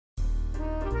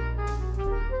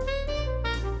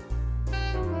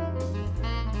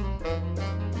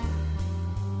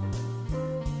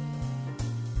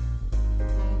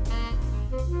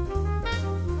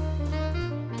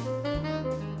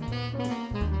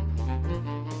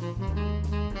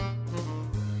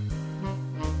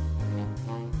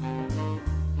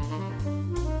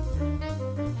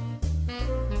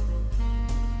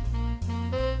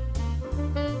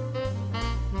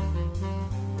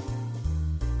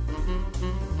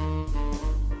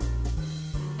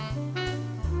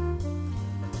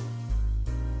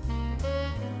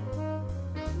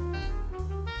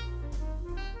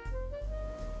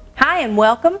and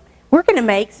welcome. We're going to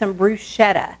make some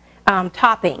bruschetta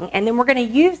topping, and then we're going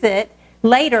to use it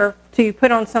later to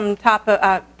put on some top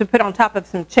of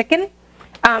some chicken.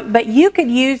 But you could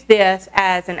use this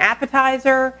as an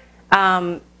appetizer,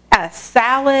 a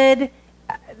salad,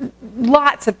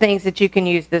 lots of things that you can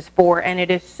use this for, and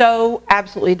it is so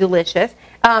absolutely delicious.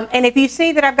 And if you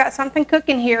see that I've got something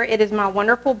cooking here, it is my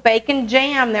wonderful bacon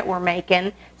jam that we're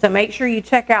making, so make sure you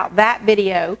check out that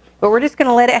video. But we're just going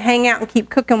to let it hang out and keep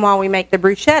cooking while we make the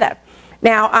bruschetta.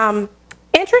 Now,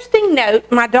 interesting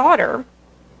note, my daughter,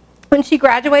 when she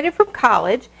graduated from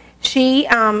college, she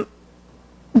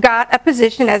got a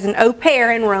position as an au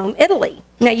pair in Rome, Italy.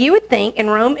 Now, you would think in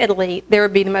Rome, Italy, there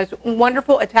would be the most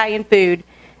wonderful Italian food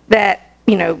that,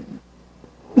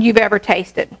 you've ever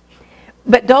tasted.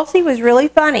 But Dulcie was really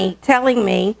funny telling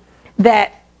me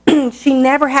that she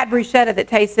never had bruschetta that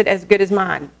tasted as good as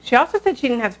mine. She also said she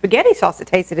didn't have spaghetti sauce that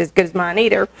tasted as good as mine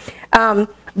either.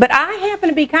 But I happen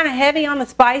to be kind of heavy on the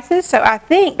spices, so I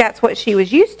think that's what she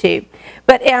was used to.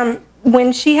 But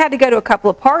when she had to go to a couple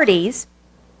of parties,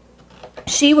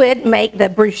 she would make the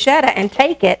bruschetta and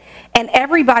take it, and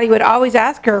everybody would always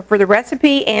ask her for the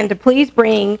recipe and to please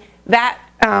bring that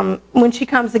when she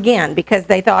comes again, because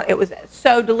they thought it was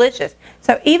so delicious.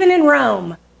 So even in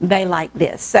Rome, they like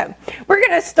this. So we're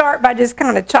going to start by just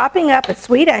kind of chopping up a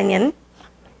sweet onion.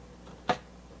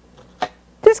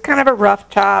 Just kind of a rough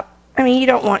chop. I mean, you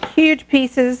don't want huge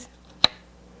pieces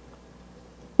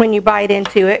when you bite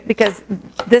into it, because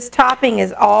this topping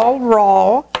is all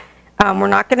raw. We're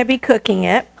not going to be cooking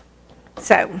it.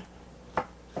 So,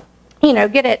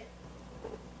 get it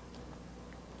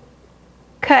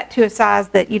cut to a size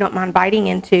that you don't mind biting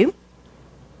into.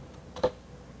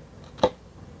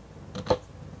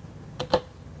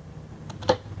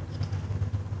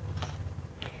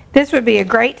 This would be a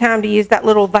great time to use that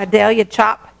little Vidalia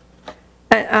chop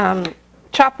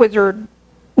wizard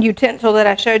utensil that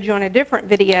I showed you on a different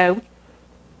video,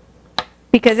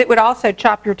 because it would also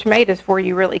chop your tomatoes for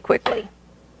you really quickly.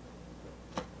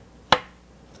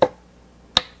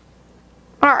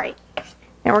 All right,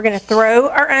 now we're going to throw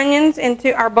our onions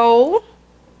into our bowl.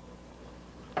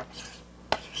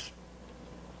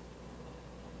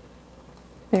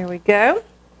 There we go.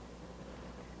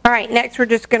 All right, next we're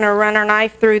just going to run our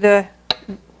knife through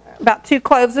about 2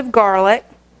 cloves of garlic.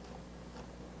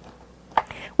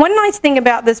 One nice thing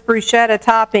about this bruschetta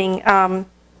topping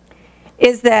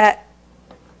is that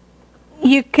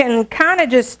you can kind of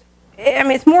just,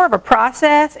 it's more of a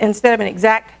process instead of an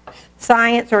exact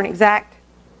science or an exact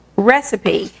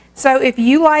recipe. So if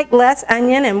you like less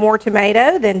onion and more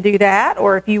tomato, then do that.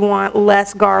 Or if you want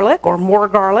less garlic or more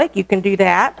garlic, you can do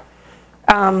that.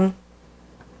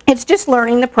 It's just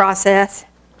learning the process.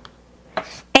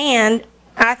 And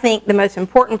I think the most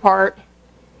important part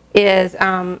is,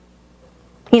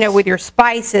 with your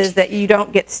spices, that you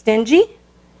don't get stingy.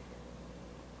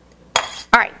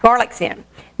 All right, garlic's in.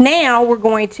 Now we're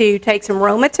going to take some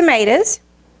Roma tomatoes.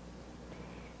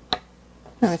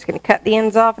 I'm just going to cut the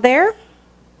ends off there.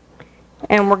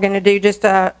 And we're going to do just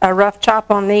a rough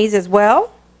chop on these as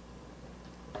well.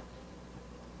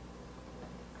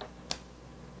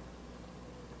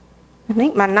 I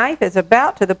think my knife is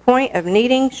about to the point of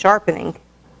needing sharpening.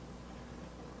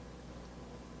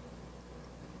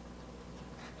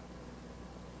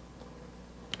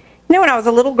 When I was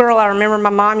a little girl, I remember my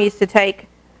mom used to take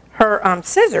her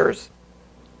scissors,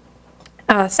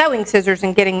 sewing scissors,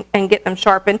 and get them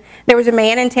sharpened. There was a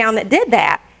man in town that did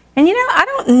that, and I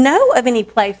don't know of any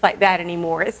place like that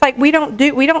anymore. It's like we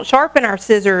don't sharpen our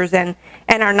scissors and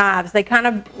our knives. They kind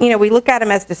of, we look at them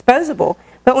as disposable.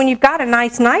 But when you've got a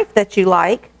nice knife that you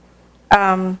like,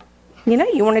 you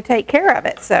want to take care of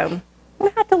it. So I'm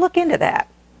gonna have to look into that.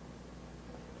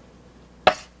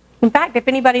 In fact, if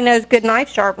anybody knows good knife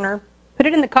sharpener, put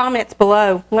it in the comments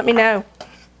below. Let me know.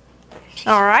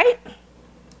 All right.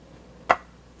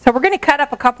 So we're going to cut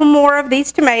up a couple more of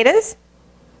these tomatoes.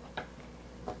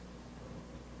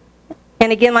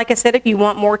 And again, like I said, if you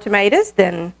want more tomatoes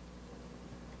and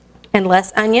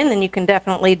less onion, then you can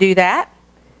definitely do that.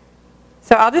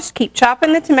 So I'll just keep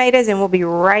chopping the tomatoes and we'll be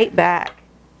right back.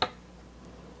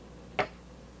 All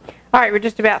right, we're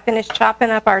just about finished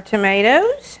chopping up our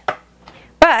tomatoes.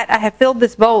 But I have filled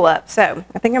this bowl up, so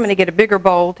I think I'm going to get a bigger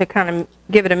bowl to kind of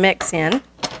give it a mix in.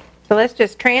 So let's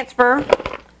just transfer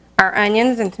our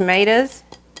onions and tomatoes,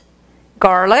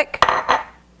 garlic,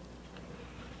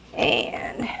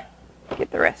 and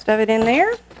get the rest of it in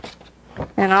there.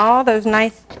 And all those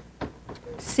nice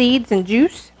seeds and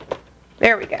juice.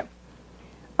 There we go.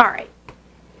 All right,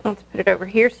 let's put it over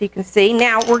here so you can see.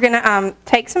 Now we're going to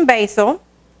take some basil.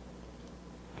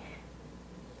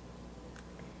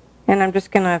 And I'm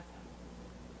just going to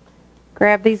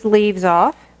grab these leaves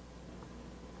off.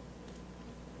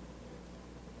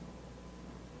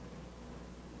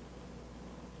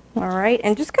 All right,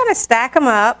 and just kind of stack them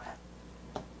up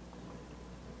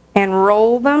and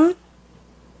roll them.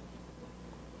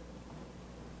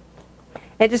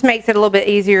 It just makes it a little bit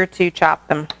easier to chop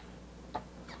them.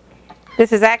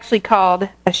 This is actually called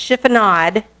a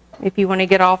chiffonade, if you want to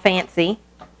get all fancy.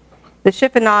 The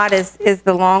chiffonade is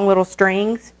the long little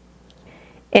strings.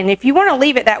 And if you want to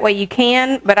leave it that way, you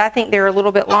can, but I think they're a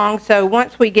little bit long, so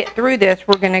once we get through this,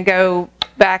 we're going to go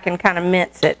back and kind of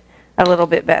mince it a little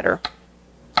bit better.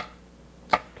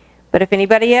 But if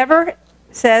anybody ever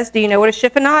says, do you know what a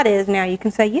chiffonade is? Now you can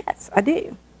say, yes, I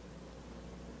do.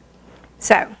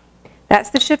 So, that's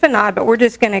the chiffonade, but we're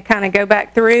just going to kind of go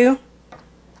back through.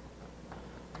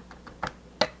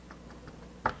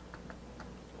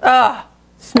 Oh,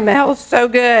 smells so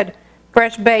good.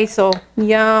 Fresh basil,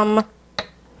 yum.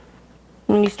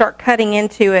 When you start cutting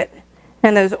into it,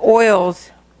 and those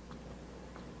oils,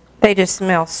 they just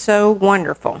smell so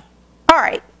wonderful. All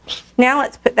right, now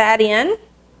let's put that in.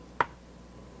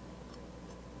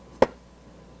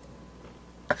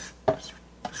 I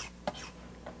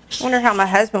wonder how my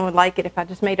husband would like it if I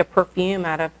just made a perfume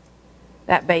out of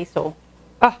that basil.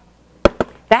 Oh,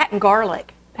 that and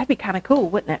garlic. That'd be kind of cool,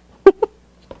 wouldn't it?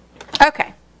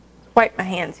 Okay, wipe my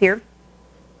hands here.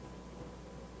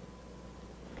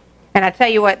 And I tell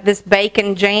you what, this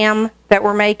bacon jam that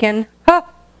we're making,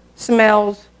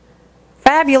 smells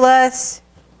fabulous.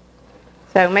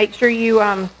 So make sure you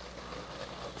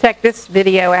check this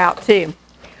video out too.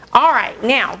 All right,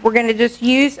 now we're going to just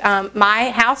use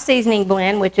my house seasoning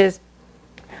blend, which is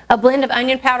a blend of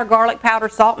onion powder, garlic powder,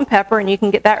 salt, and pepper, and you can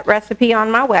get that recipe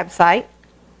on my website.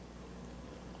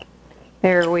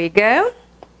 There we go.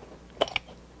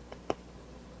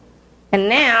 And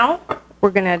now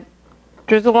we're going to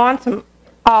drizzle on some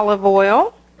olive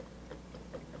oil.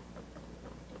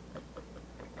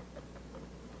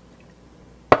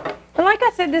 And like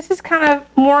I said, this is kind of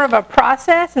more of a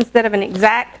process instead of an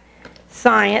exact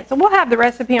science. So we'll have the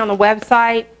recipe on the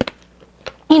website,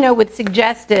 you know, with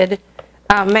suggested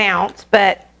amounts,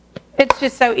 but it's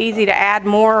just so easy to add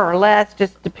more or less,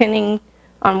 just depending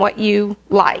on what you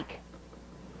like.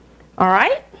 All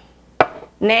right.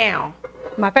 Now,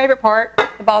 my favorite part,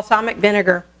 the balsamic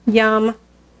vinegar. Yum.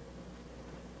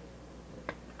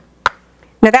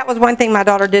 Now that was one thing my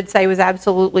daughter did say was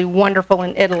absolutely wonderful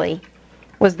in Italy,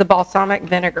 was the balsamic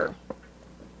vinegar.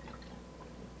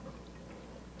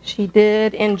 She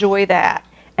did enjoy that.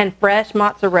 And fresh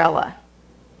mozzarella,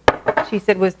 she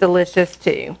said, was delicious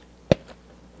too.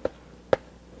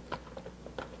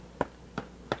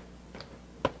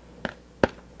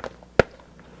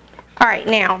 All right,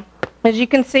 now, as you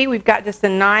can see, we've got just a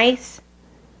nice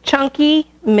chunky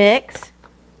mix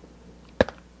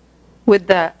with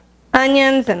the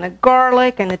onions and the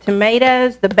garlic and the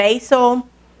tomatoes, the basil,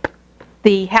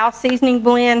 the house seasoning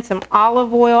blend, some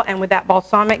olive oil, and with that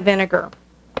balsamic vinegar.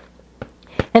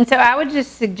 And so I would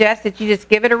just suggest that you just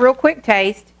give it a real quick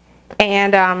taste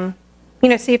and, you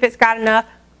know, see if it's got enough.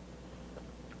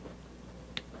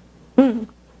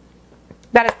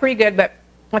 That is pretty good, but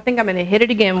I think I'm going to hit it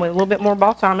again with a little bit more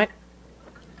balsamic.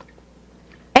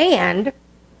 And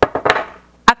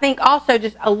I think also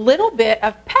just a little bit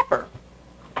of pepper.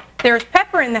 There's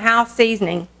pepper in the house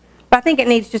seasoning, but I think it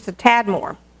needs just a tad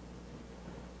more.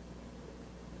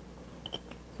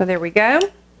 So there we go.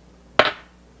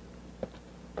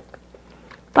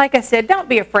 Like I said, don't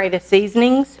be afraid of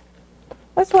seasonings.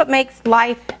 That's what makes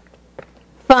life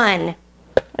fun,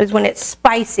 is when it's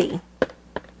spicy.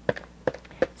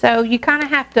 So you kind of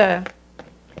have to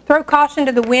throw caution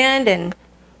to the wind, and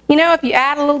you know, if you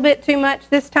add a little bit too much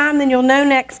this time, then you'll know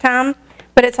next time.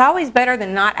 But it's always better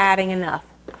than not adding enough.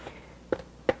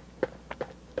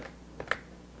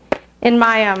 In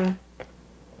my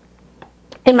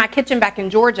kitchen back in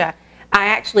Georgia, I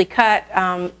actually cut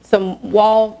some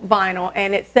wall vinyl,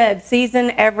 and it said,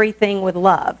 season everything with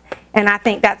love. And I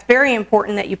think that's very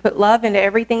important, that you put love into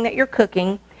everything that you're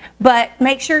cooking, but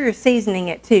make sure you're seasoning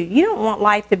it too. You don't want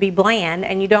life to be bland,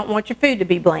 and you don't want your food to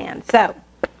be bland. So,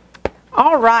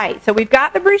 all right, so we've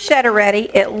got the bruschetta ready.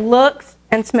 It looks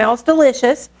and smells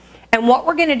delicious. And what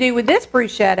we're going to do with this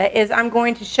bruschetta is I'm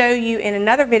going to show you in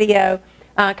another video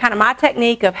kind of my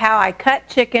technique of how I cut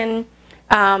chicken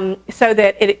so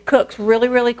that it cooks really,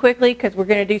 really quickly, because we're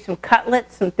going to do some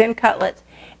cutlets, some thin cutlets.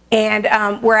 And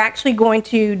we're actually going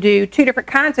to do two different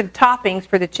kinds of toppings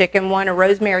for the chicken, one a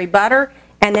rosemary butter,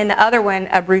 and then the other one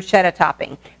a bruschetta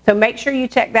topping. So make sure you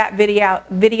check that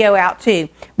video out too.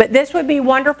 But this would be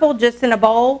wonderful just in a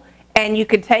bowl, and you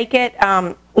could take it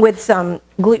with some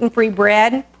gluten-free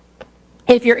bread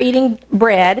if you're eating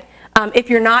bread. If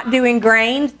you're not doing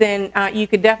grains, then you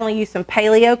could definitely use some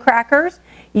paleo crackers.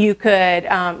 You could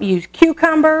use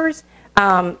cucumbers.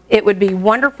 It would be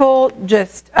wonderful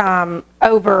just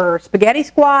over spaghetti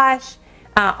squash.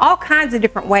 All kinds of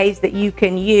different ways that you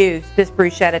can use this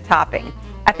bruschetta topping.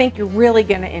 I think you're really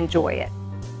going to enjoy it.